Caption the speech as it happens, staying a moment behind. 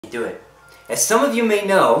do it. As some of you may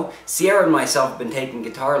know, Sierra and myself have been taking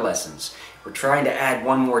guitar lessons. We're trying to add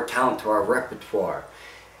one more talent to our repertoire.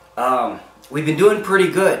 We've been doing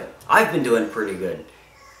pretty good. I've been doing pretty good.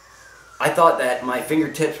 I thought that my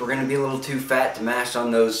fingertips were going to be a little too fat to mash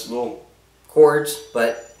on those little chords,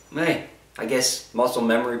 but hey, I guess muscle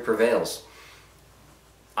memory prevails.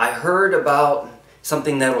 I heard about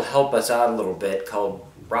something that'll help us out a little bit called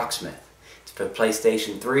Rocksmith. It's for the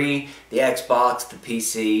PlayStation 3, the Xbox, the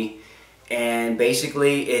PC, and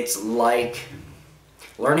basically it's like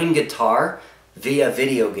learning guitar via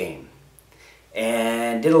video game.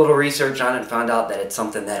 And did a little research on it and found out that it's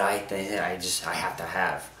something that I have to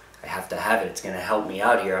have. I have to have it. It's going to help me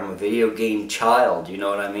out here. I'm a video game child, you know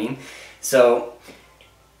what I mean? So,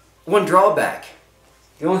 one drawback.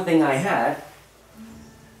 The only thing I had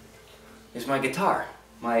is my guitar.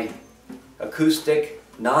 My acoustic,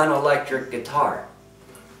 non-electric guitar.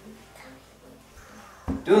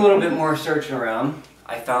 Doing a little bit more searching around,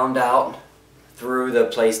 I found out through the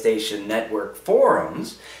PlayStation Network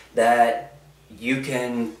forums that you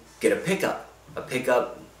can get a pickup. A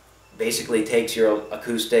pickup basically takes your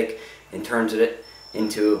acoustic and turns it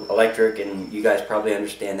into electric, and you guys probably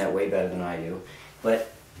understand that way better than I do.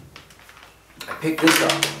 But I picked this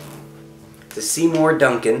up. The Seymour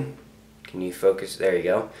Duncan. Can you focus? There you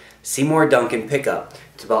go. Seymour Duncan pickup.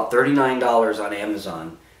 It's about $39 on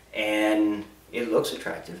Amazon, and it looks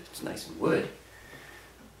attractive. It's nice and wood.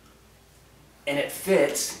 And it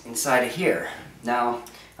fits inside of here. Now,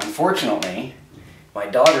 unfortunately, my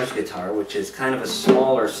daughter's guitar, which is kind of a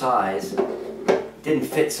smaller size, didn't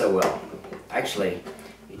fit so well. Actually,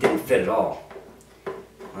 it didn't fit at all.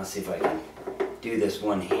 Let's see if I can do this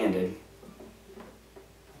one-handed.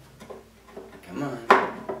 Come on.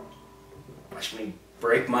 Watch me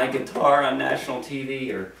break my guitar on national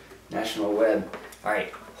TV or national web.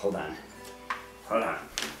 Alright, hold on. Hold on.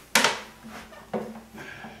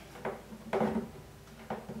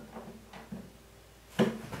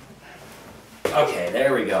 Okay,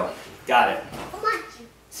 there we go. Got it.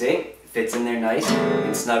 See? Fits in there nice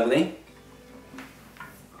and snugly.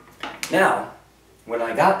 Now, when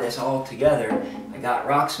I got this all together, I got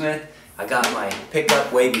Rocksmith. I got my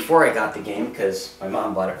pickup way before I got the game because my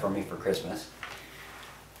mom bought it for me for Christmas.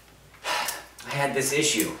 I had this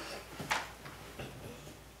issue.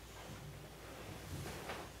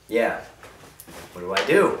 Yeah. What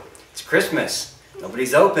do? It's Christmas.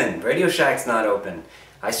 Nobody's open. Radio Shack's not open.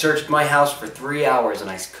 I searched my house for 3 hours and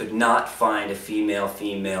I could not find a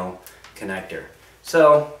female-female connector.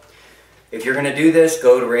 So, if you're going to do this,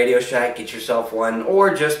 go to Radio Shack, get yourself one,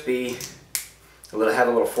 or just have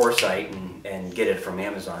a little foresight and get it from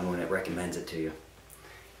Amazon when it recommends it to you.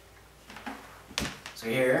 So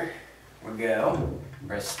here we go.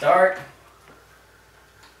 Press start.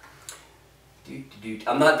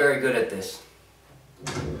 I'm not very good at this.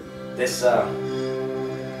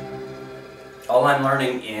 All I'm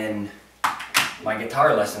learning in my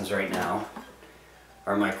guitar lessons right now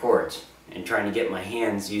are my chords and trying to get my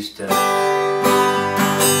hands used to.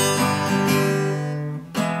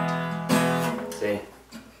 See?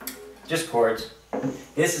 Just chords.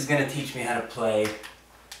 This is going to teach me how to play.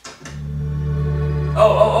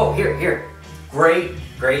 Oh, here.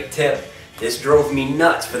 Great tip. This drove me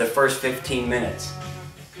nuts for the first 15 minutes.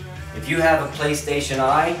 If you have a PlayStation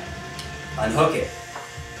Eye, unhook it.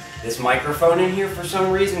 This microphone in here, for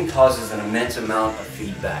some reason, causes an immense amount of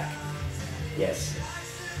feedback. Yes.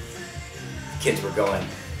 Kids were going,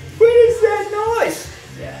 what is that noise?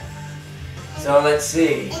 Yeah. So let's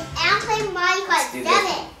see. I'll play Mario Kart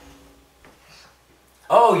 7.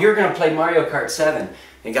 Oh, you're going to play Mario Kart 7.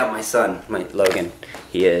 I got my son, Logan.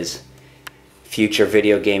 He is future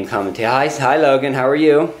video game commentator. Hi Logan, how are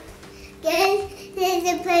you? Good. Did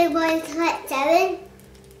you play Mario Kart 7?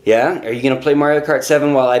 Yeah? Are you going to play Mario Kart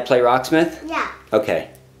 7 while I play Rocksmith? Yeah.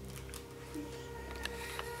 Okay.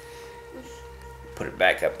 Put it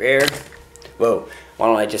back up here. Whoa, why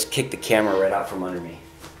don't I just kick the camera right out from under me?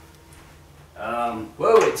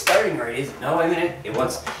 Whoa, it's starting already. No, wait a minute. It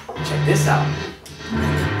wants, check this out.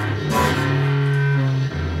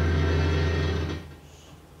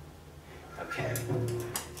 Okay.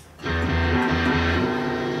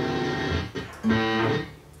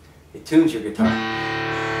 It tunes your guitar.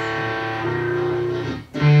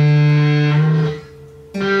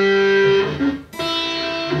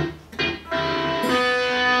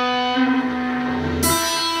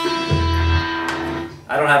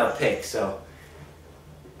 I don't have a pick, so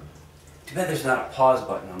too bad there's not a pause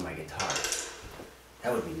button on my guitar.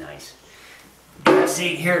 That would be nice.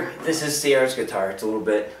 See here, this is Sierra's guitar. It's a little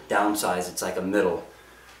bit downsized. It's like a middle.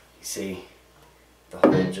 You see, the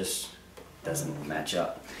hole just Doesn't match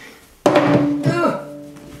up.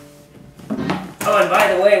 Oh, and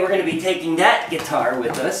by the way, we're going to be taking that guitar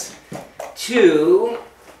with us to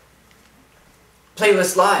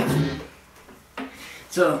Playlist Live.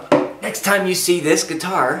 So next time you see this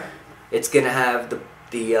guitar, it's going to have the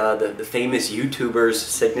famous YouTuber's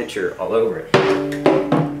signature all over it.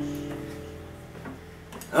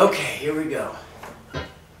 Okay, here we go.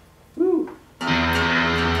 Woo.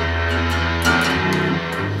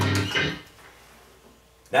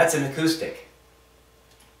 That's an acoustic.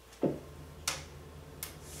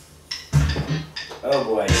 Oh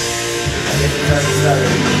boy. I guess it's already started.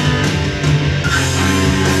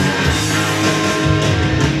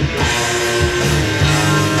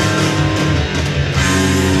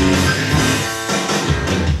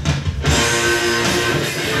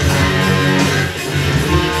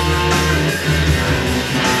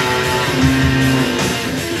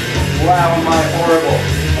 Wow, am I horrible.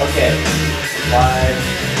 Okay.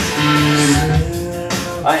 5.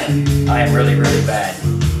 I am really, really bad.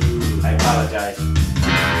 I apologize.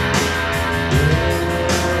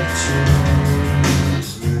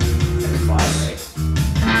 That's 5, right?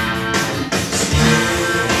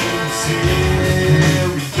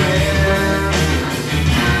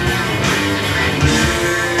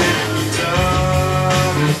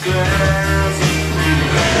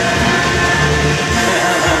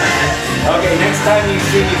 Okay, next time you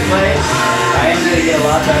see me play, I am going to get a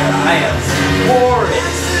lot better. I am horrid.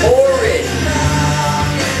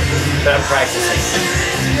 But I'm practicing.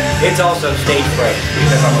 It's also stage fright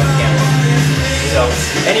because I'm on camera. So,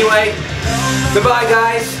 anyway, goodbye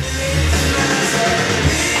guys.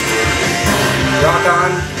 Rock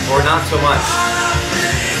on, or not so much.